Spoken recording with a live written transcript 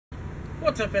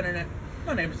What's up, Internet?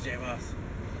 My name is JBoss.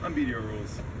 I'm Video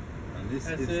Rules. And this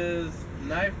is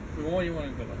Knife. What do you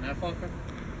want to go with? Knife Walker?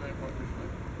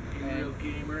 Euro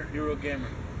Gamer. Euro Gamer.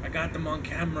 I got them on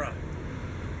camera.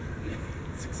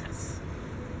 Success.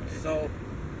 So,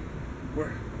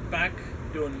 we're back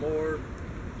doing more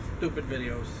stupid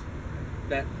videos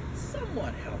that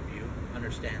somewhat help you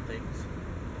understand things.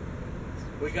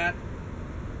 We got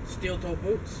steel toe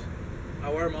boots. I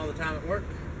wear them all the time at work.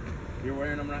 You're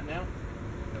wearing them right now.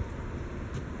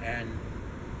 And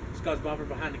Scott's Bopper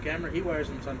behind the camera, he wears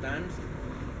them sometimes.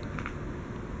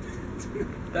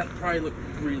 That probably looked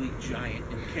really giant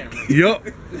in camera. Yup.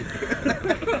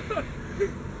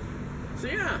 So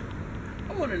yeah,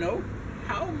 I want to know,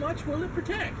 how much will it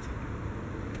protect?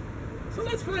 So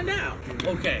let's find out.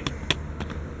 Okay,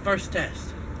 first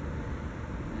test.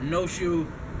 No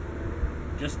shoe,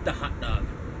 just the hot dog.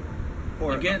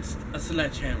 or Against a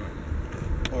sledgehammer.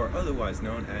 or otherwise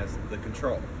known as the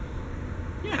control.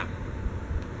 Yeah.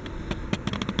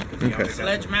 Okay.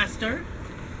 Sledge master.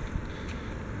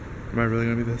 Am I really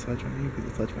gonna be the sledge master? You be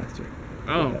the sledge master.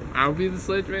 Oh, I'll be the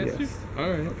sledge master? Yes.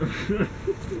 Alright.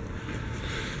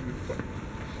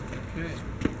 Okay.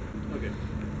 Okay,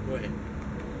 go ahead.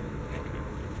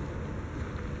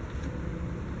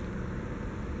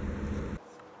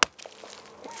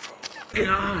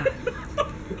 God.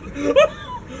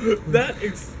 That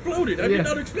exploded. I did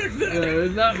not expect that.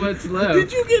 There's not much left.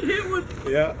 Did you get hit with?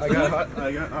 Yeah, I got hot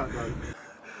dog.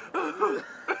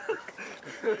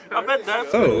 I bet that's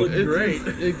Oh, it great.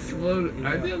 Just exploded.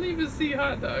 I didn't even see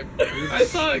hot dog. I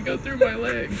saw it go through my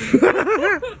leg.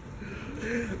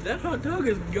 That hot dog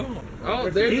is gone. Oh,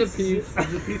 there's a piece.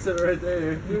 There's a piece of it right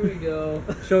there. Here we go.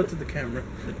 Show it to the camera.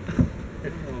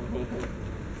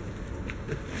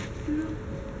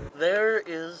 There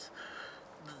is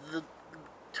the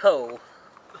toe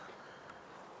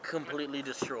completely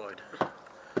destroyed.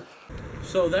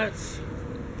 So that's,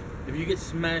 if you get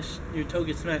smashed, your toe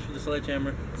gets smashed with a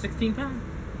sledgehammer, 16 pound?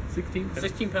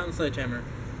 16 pound sledgehammer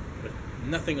with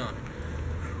nothing on it.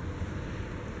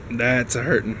 That's a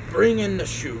hurting. Bring in the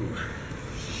shoe.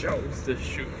 Shows the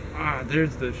shoe. Ah,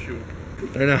 there's the shoe.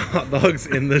 There are now hot dogs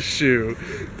in the shoe.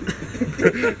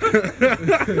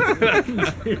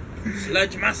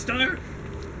 Sledge master.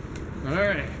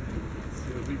 Alright. Let's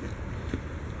see what we get.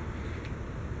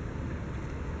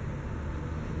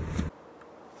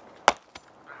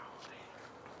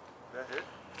 That hit?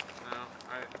 No,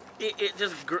 It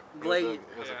just glazed.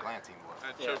 It was a glancing blow.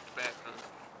 I choked back on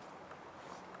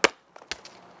it.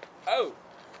 Oh.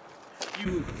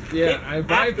 You. Yeah, hit I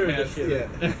after the bypassed shoe.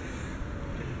 it.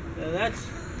 That's.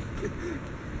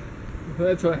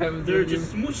 That's what happens. They're when you-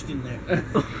 just smushed in there.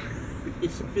 It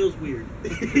feels weird.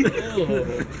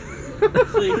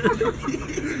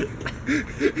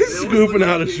 Scooping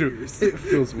out a shoe. It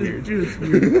feels weird.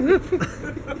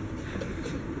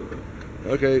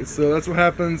 Okay, so that's what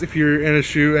happens if you're in a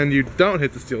shoe and you don't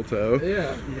hit the steel toe.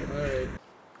 Yeah. Alright.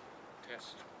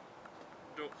 Test.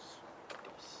 Dose.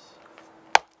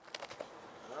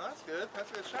 Well, that's good.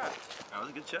 That's a good shot. That was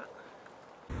a good shot.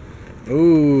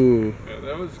 Ooh. Yeah,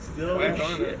 that was Still back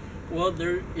on shit. it. Well,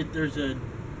 there's a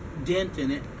dent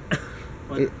in it.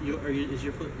 But is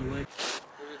your foot in the way? Was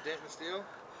it dent in steel?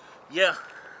 Yeah.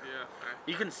 Yeah,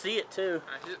 You can see it too.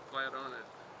 I hit flat on it.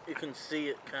 You can see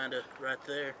it kind of right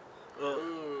there.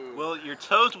 Well, your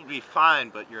toes would be fine,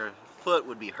 but your foot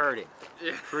would be hurting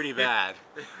Yeah. pretty bad.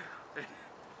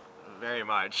 Very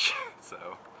much,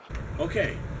 so.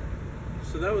 Okay.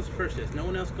 So that was the first test. No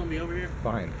one else gonna be over here?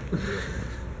 Fine.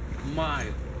 My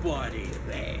buddy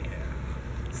there.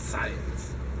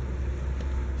 Science.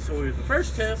 So the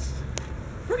first test,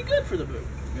 pretty good for the boot.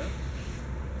 Yeah.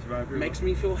 Survived pretty Makes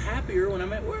me feel happier when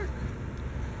I'm at work.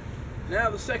 Now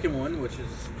the second one, which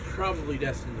is probably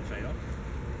destined to fail.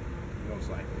 Most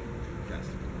likely. well. Yes.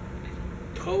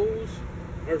 Toes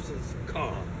versus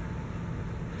car.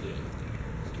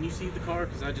 Can you see the car?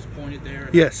 Because I just pointed there.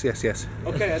 Yes.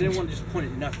 Okay, I didn't want to just point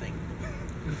at nothing.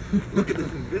 Look at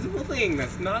this invisible thing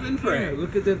that's not in frame.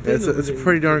 Look at that thing. It's a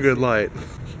pretty darn good light.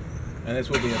 And this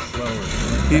will be a slower.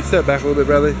 Can you step back a little bit,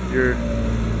 Bradley? You're.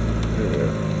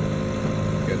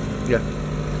 Good. Yeah.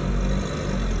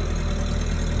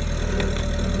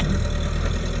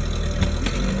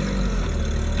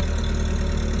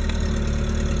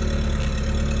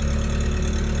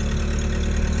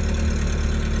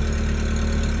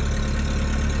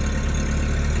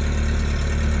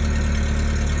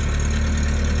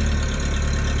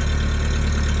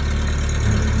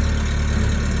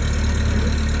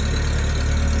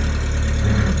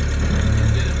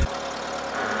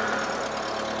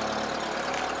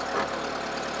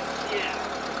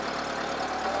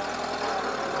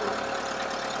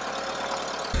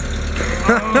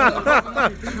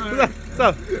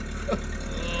 Stop.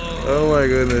 Oh my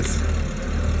goodness.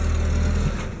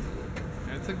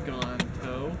 That's a gone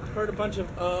toe. I've heard a bunch of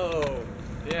oh.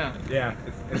 Yeah. Yeah.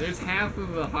 There's half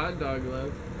of a hot dog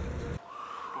left.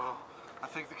 Well, I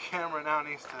think the camera now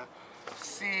needs to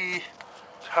see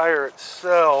the tire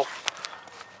itself.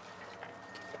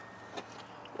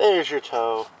 There's your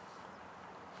toe.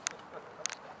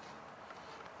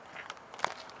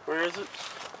 Where is it?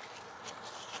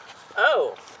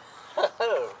 Oh.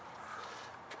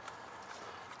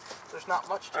 There's not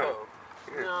much toe.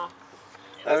 No.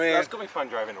 I mean, That's gonna be fun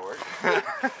driving to work.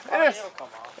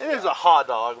 it is a hot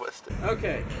dog, but still.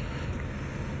 Okay.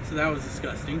 So that was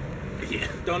disgusting. Yeah.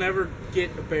 Don't ever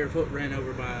get a barefoot ran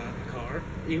over by a car,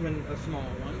 even a small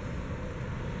one.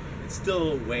 It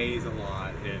still weighs a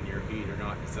lot, and your feet are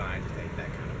not designed to take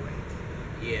that kind of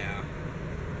weight. Yeah.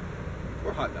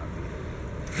 Or hot dog feet.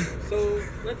 So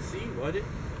let's see what it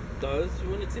does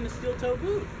when it's in a steel toe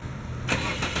boot.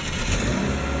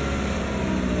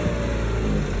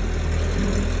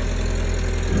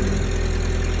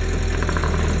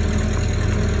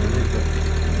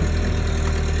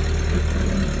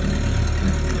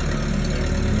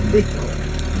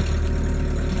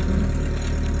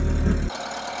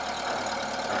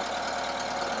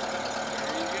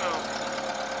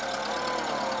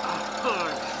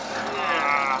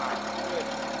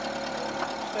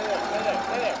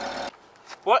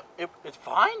 What? It's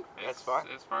fine? That's fine.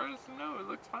 As far as I know, it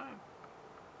looks fine.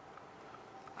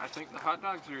 I think the hot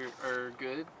dogs are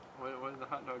good. What do the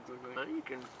hot dogs look like? You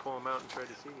can pull them out and try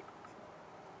to see.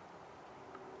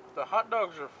 The hot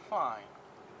dogs are fine.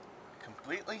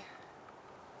 Completely,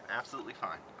 absolutely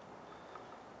fine.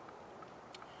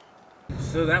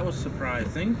 So that was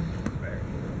surprising.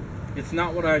 It's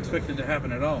not what I expected to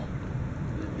happen at all.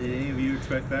 Did any of you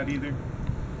expect that either?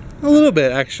 A little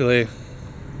bit, actually.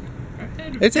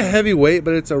 It's a heavy weight,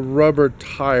 but it's a rubber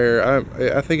tire.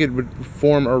 I think it would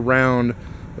form around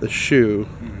the shoe.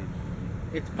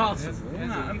 It's possible.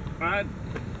 Has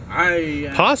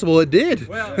Possible, it did.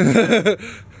 Well,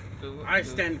 I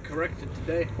stand corrected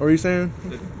today. What were you saying?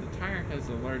 The tire has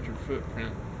a larger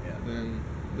footprint than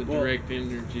the Well- direct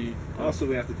energy. Also,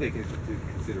 we have to take into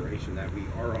consideration that we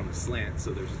are on a slant,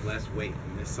 so there's less weight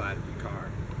on this side of the car.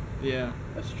 Yeah.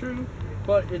 That's true.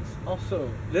 But it's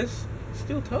also, this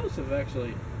steel toes have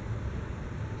actually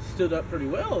stood up pretty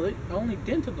well. They only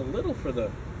dented a little for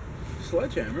the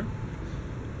sledgehammer.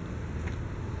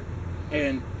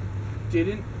 And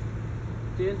didn't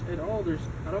dent at all.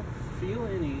 I don't feel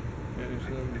any. I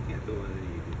can't feel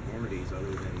any deformities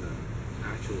other than the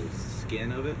actual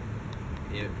skin of it.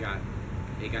 It got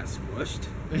smushed,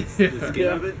 the skin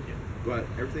of it, but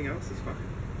everything else is fine.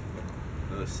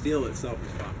 The steel itself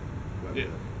is fine. But Yeah.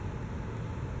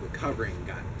 the covering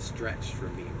got stretched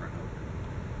from being run over.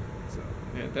 So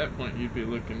Yeah, at that point, you'd be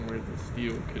looking where the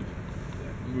steel could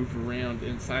move around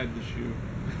inside the shoe.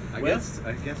 I guess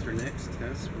our next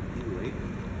test would be later.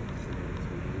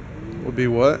 Would be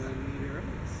what?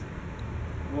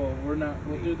 Well,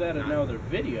 we'll do that in another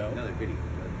video. Another video.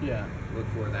 But Yeah. look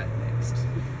for that next.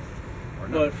 Or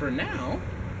not. But for now,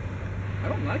 I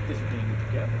don't like this being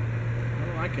together. I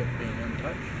don't like it being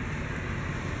untouched.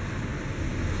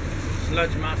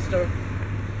 Sludge Master.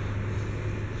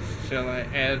 Shall I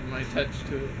add my touch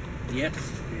to it? Yes.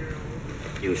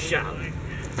 You shall.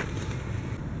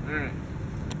 Alright.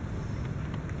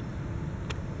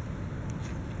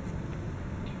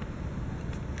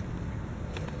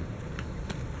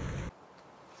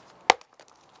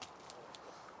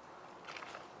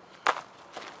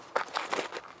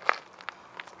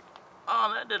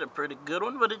 Oh, that did a pretty good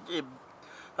one, but it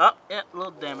oh, yeah, a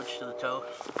little damage to the toe.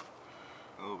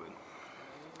 A little bit.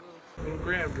 Little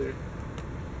grab there.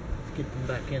 Let's get them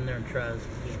back in there and try this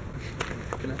again.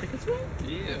 Can I take this one?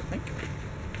 Yeah. Thank you.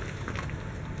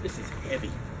 This is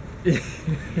heavy. It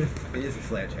is a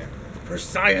sledgehammer. For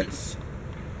science.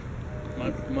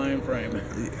 My mind frame.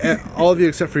 All of you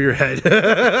except for your head.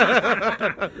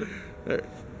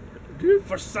 Dude,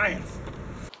 for science.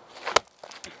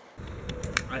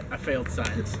 I failed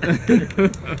science. Oh,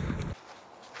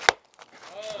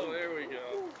 there we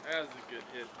go. That was a good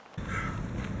hit.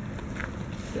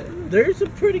 There's a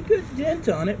pretty good dent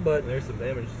on it, but There's some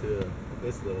damage to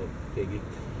this little piggy.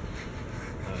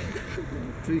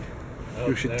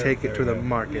 You should take it to the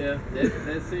market. Yeah,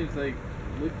 that seems like.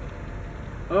 Look.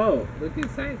 Oh, look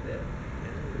inside that.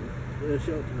 we'll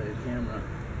show it to the camera.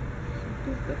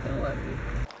 What the hell out of it?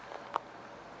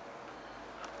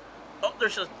 Oh,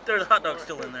 there's a hot dog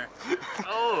still in there.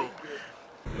 Oh.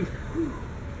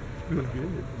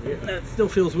 That still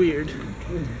feels weird.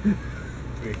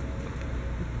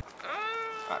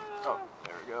 Oh,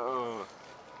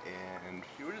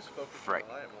 Frick.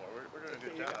 We're doing a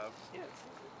good job.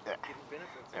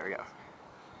 There we go.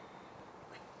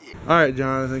 All right,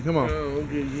 Jonathan, come on.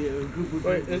 okay, yeah.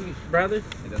 Wait, isn't Bradley?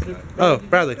 Oh,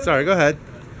 Bradley, sorry, go ahead.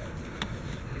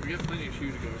 We got plenty of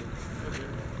shoes to go over.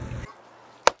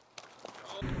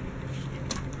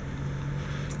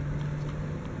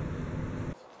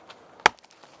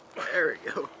 There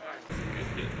we go.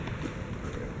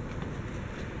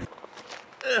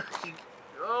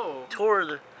 Oh. Tore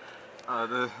the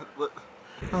look.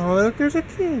 Oh, look, there's a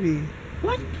kitty.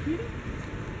 What? Kitty?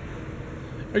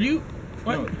 Are you?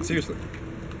 What? No, seriously.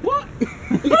 What?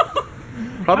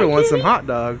 Probably wants some hot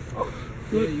dogs.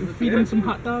 Yeah, you were feeding some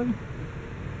hot dog?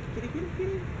 Hey,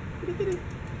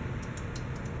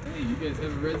 you guys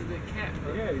have a resident cat.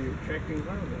 Huh? Yeah, you're attracting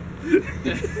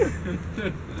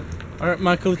violence. All right,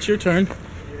 Michael, it's your turn.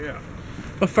 Yeah.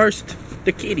 But first,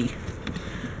 the kitty.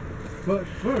 But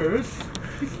first,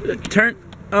 Turn.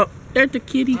 Oh, there's the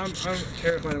kitty. I'm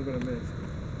terrified I'm gonna miss.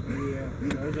 Yeah,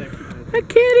 there's actually. Hi,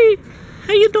 kitty.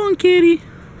 How you doing, kitty?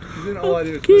 Then all I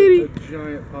do is kitty. put a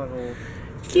giant pothole.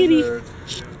 Kitty. There.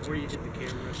 Where you hit the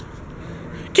camera.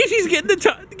 Kitty's getting the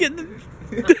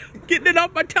getting it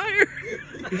off my tire.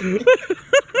 Are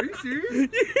you serious?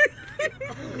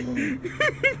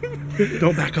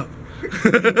 Don't back up.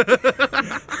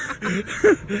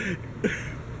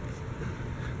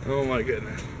 Oh my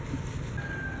goodness.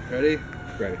 Ready?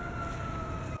 Ready.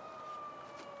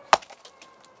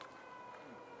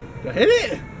 Did I hit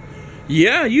it?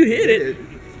 Yeah, you hit it.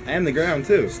 And the ground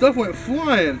too. Stuff went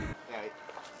flying. Yeah,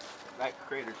 that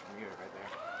crater's from you right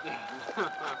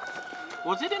there.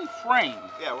 Was it in frame?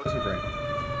 Yeah, what's your frame?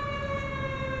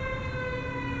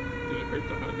 Did it hurt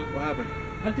the hot dog? What happened?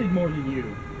 I did more than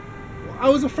you. I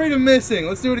was afraid of missing.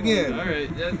 Let's do it again.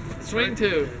 Alright, swing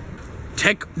two.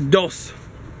 Tech dos.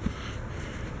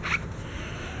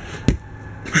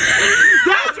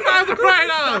 That's what I was afraid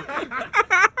of!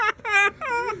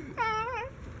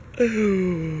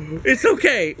 It's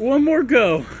okay. One more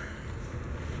go.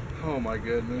 Oh my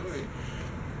goodness.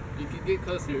 You can get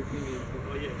closer if you need to.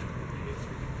 Oh, yeah.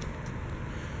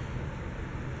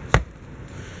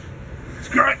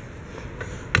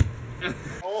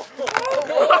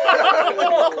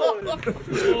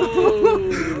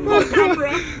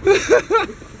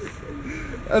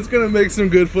 That's gonna make some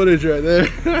good footage right there.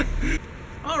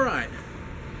 All right.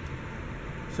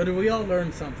 So did we all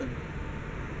learn something?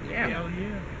 Yeah. Hell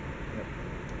yeah.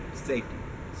 Safety.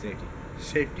 Safety.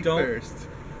 Safety Don't- first.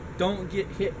 Don't get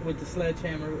hit with the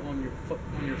sledgehammer on your foot.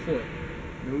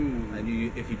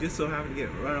 And if you just so happen to get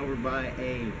run over by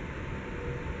a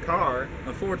car,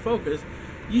 A Ford Focus.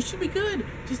 You should be good.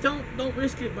 Just don't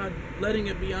risk it by letting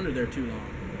it be under there too long.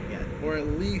 yeah, Or at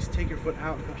least take your foot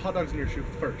out. Put hot dogs in your shoe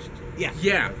first.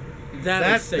 Yeah.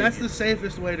 That's safe. the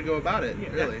safest way to go about it.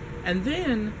 Really. And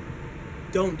then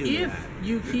don't do if that.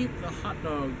 you keep the hot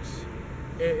dogs,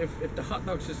 if the hot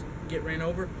dogs just get ran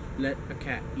over, let a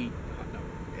cat eat the hot dog.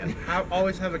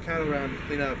 Always have a cat around to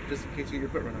clean up just in case you get your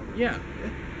foot run over. Yeah.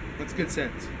 That's good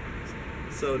sense.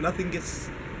 So nothing gets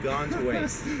gone to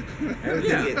waste.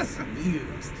 Everything Yeah. gets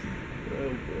used.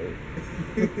 Oh boy.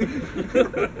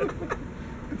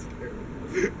 It's terrible.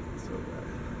 So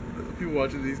bad. If you're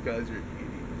watching these guys, you're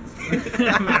idiots.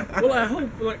 Well, I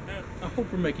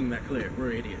hope we're making that clear.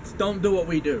 We're idiots. Don't do what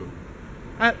we do.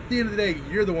 At the end of the day,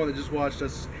 you're the one that just watched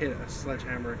us hit a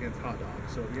sledgehammer against hot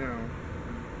dogs. So, you know.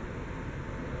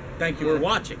 Thank you for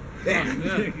watching. Yeah.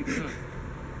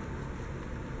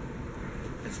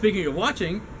 And speaking of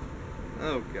watching,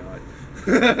 Oh, God.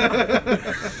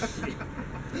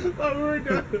 Oh, we're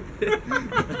done.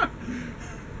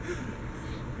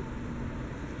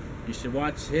 you should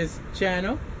watch his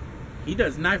channel. He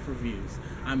does knife reviews.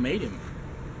 I made him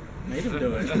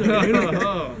do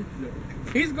it.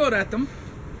 He's good at them.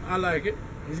 I like it.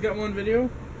 He's got one video.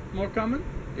 More coming?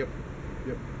 Yep.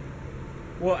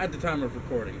 Well, at the time of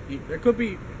recording. There could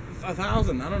be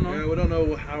 1,000. I don't know. Yeah, we don't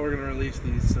know how we're going to release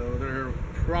these, so there's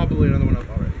probably another one up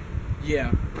already.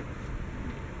 Yeah.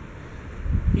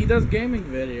 He does gaming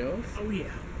videos. Oh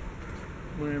yeah.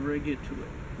 Whenever I get to it.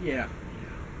 Yeah.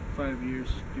 5 years,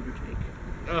 give or take.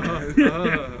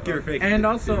 Give or take. And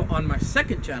also on my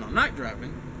second channel, Night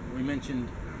Driving, we mentioned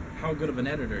how good of an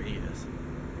editor he is.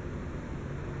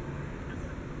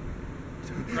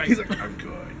 He's like, I'm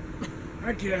good.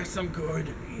 I guess I'm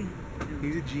good.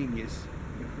 He's a genius.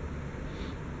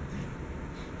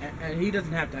 And he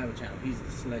doesn't have to have a channel. He's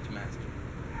the Sledge Master.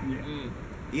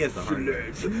 He has the heart.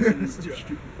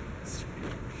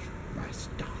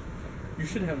 You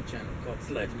should have a channel called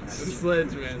Sledge Master.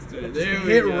 Sledge Master. There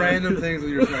we Hit go. random things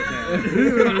with your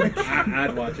sledgehammer.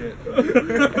 I'd watch it.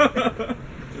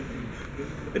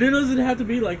 And it doesn't have to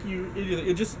be like you.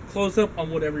 It just close up on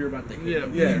whatever you're about to hit.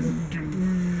 Yeah. Yes.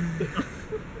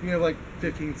 You have like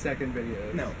 15-second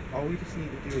videos. No, all we just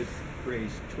need to do is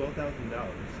raise $12,000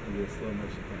 to do a slow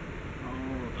motion camera.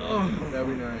 Oh. That'd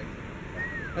be nice.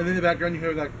 And then in the background you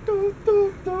hear like do,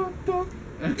 do, do, do.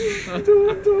 Do, do,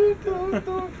 do, do.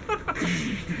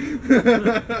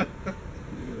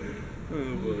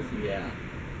 Oh, boy. Yeah.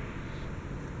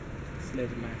 Sledge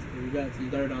master. You got some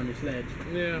dirt on your sledge.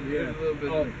 Yeah, Yeah. a little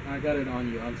bit. Oh, I got it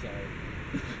on you. I'm sorry.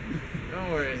 Don't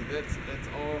worry, that's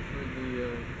all for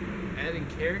the adding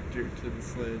character to the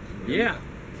sledge. Yeah.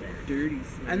 Dirty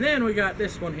sledge. And then we got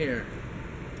this one here.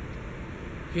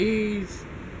 He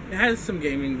has some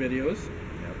gaming videos.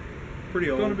 Yep. Pretty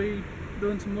old. Going to be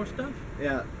doing some more stuff.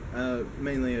 Yeah,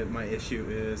 mainly my issue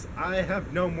is I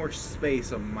have no more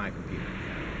space on my computer.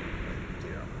 You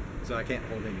know, so I can't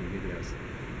hold any videos.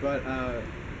 But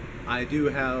I do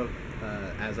have,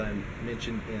 as I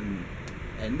mentioned in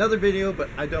another video, but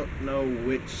I don't know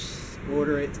which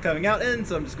order it's coming out in,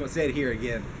 so I'm just going to say it here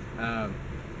again,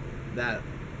 that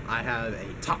I have a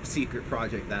top secret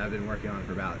project that I've been working on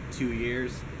for about 2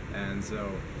 years, and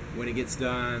so when it gets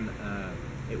done,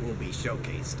 it will be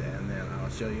showcased, and then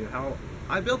I'll show you how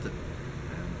I built it,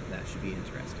 and that should be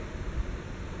interesting.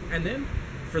 And then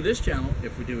for this channel,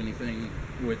 if we do anything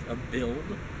with a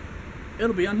build,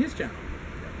 it'll be on his channel.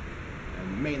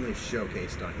 And mainly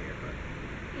showcased on here, but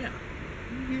Yeah.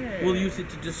 yeah. We'll use it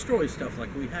to destroy stuff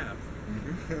like we have.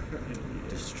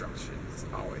 Destruction is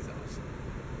always awesome.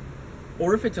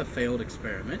 Or if it's a failed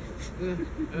experiment,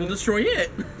 we'll destroy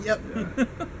it. Yep.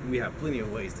 We have plenty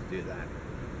of ways to do that.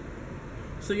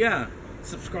 So yeah,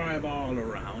 subscribe all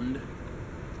around.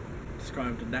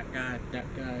 Subscribe to that guy, that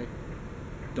guy.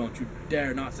 Don't you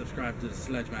dare not subscribe to the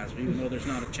Sledge Master, even though there's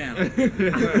not a channel.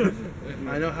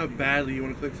 I know how badly you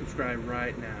want to click subscribe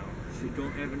right now. You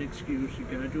don't have an excuse, you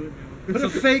gotta do it now. Put a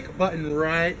fake button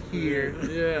right here.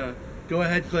 Yeah. Go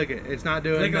ahead, click it. It's not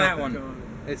doing Click that nothing. one.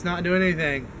 It's not doing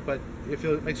anything, but it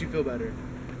makes you feel better.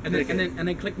 And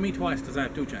then click me twice because I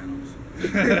have 2 channels.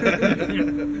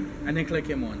 And then click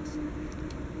him once.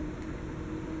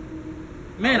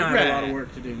 Man, I have a lot of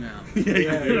work to do now.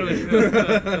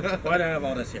 Why do I have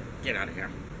all this here? Get out of here.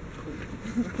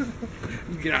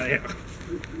 Get out of here.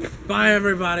 Bye,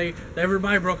 everybody.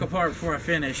 Everybody broke apart before I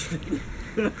finished.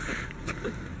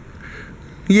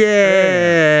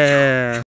 Yeah.